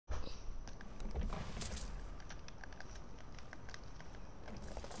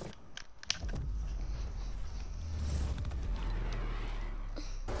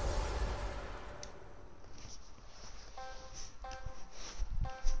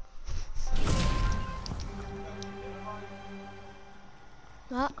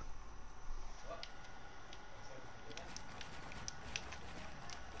What?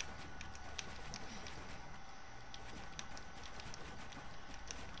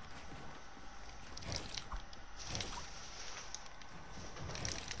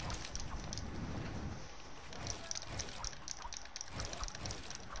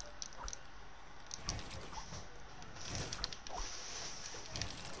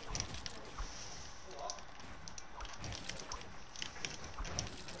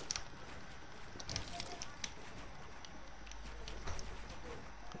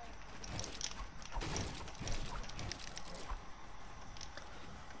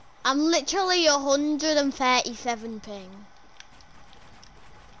 I'm literally 137 ping.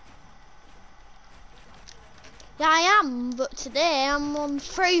 Yeah, I am, but today I'm on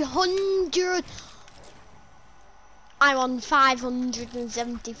 300. I'm on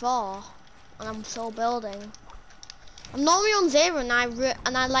 574, and I'm still building. I'm normally on 0, and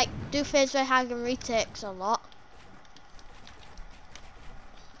I like do phase where hag and retakes a lot.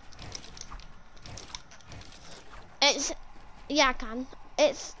 Yeah, I can.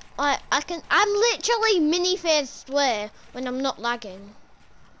 It's like I'm literally mini phased way when I'm not lagging.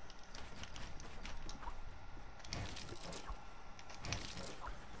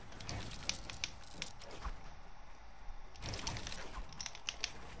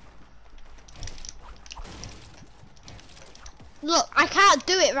 Look, I can't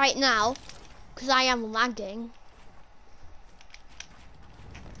do it right now because I am lagging.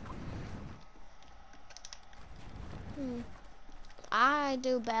 I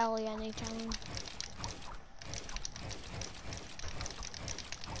do barely any time.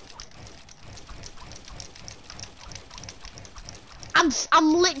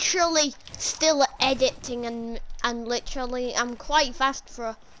 I'm literally still editing and literally I'm quite fast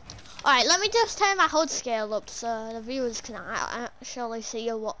for. Alright, let me just turn my HUD scale up so the viewers can actually see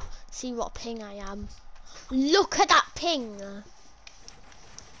what ping I am. Look at that ping.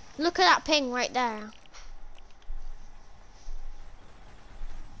 Look at that ping right there.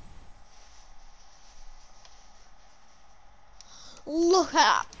 Look at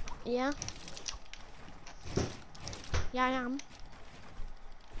that. Yeah. Yeah, I am.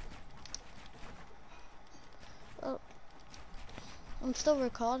 Oh, I'm still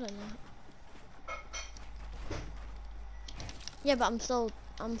recording it. Yeah, but I'm still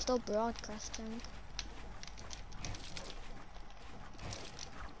broadcasting.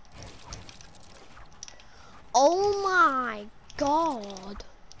 Oh my god.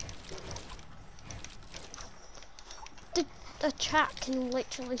 The chat can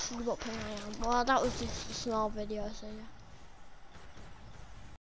literally see what ping I am. Well, that was just a small video, so yeah.